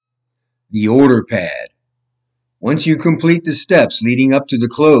The order pad. Once you complete the steps leading up to the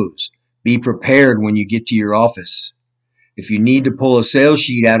close, be prepared when you get to your office. If you need to pull a sales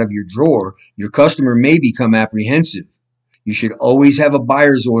sheet out of your drawer, your customer may become apprehensive. You should always have a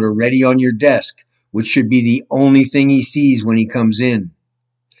buyer's order ready on your desk, which should be the only thing he sees when he comes in.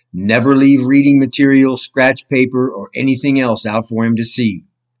 Never leave reading material, scratch paper, or anything else out for him to see.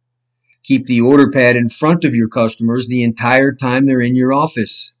 Keep the order pad in front of your customers the entire time they're in your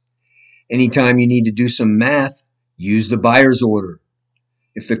office. Anytime you need to do some math, use the buyer's order.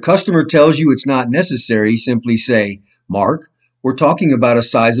 If the customer tells you it's not necessary, simply say, "Mark, we're talking about a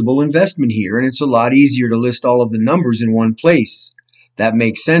sizable investment here, and it's a lot easier to list all of the numbers in one place." That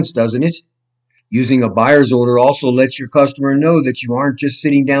makes sense, doesn't it? Using a buyer's order also lets your customer know that you aren't just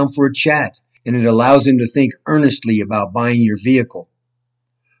sitting down for a chat, and it allows him to think earnestly about buying your vehicle.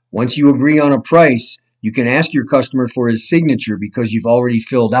 Once you agree on a price, you can ask your customer for his signature because you've already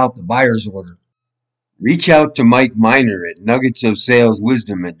filled out the buyer's order. Reach out to Mike Miner at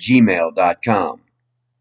nuggetsofsaleswisdom@gmail.com.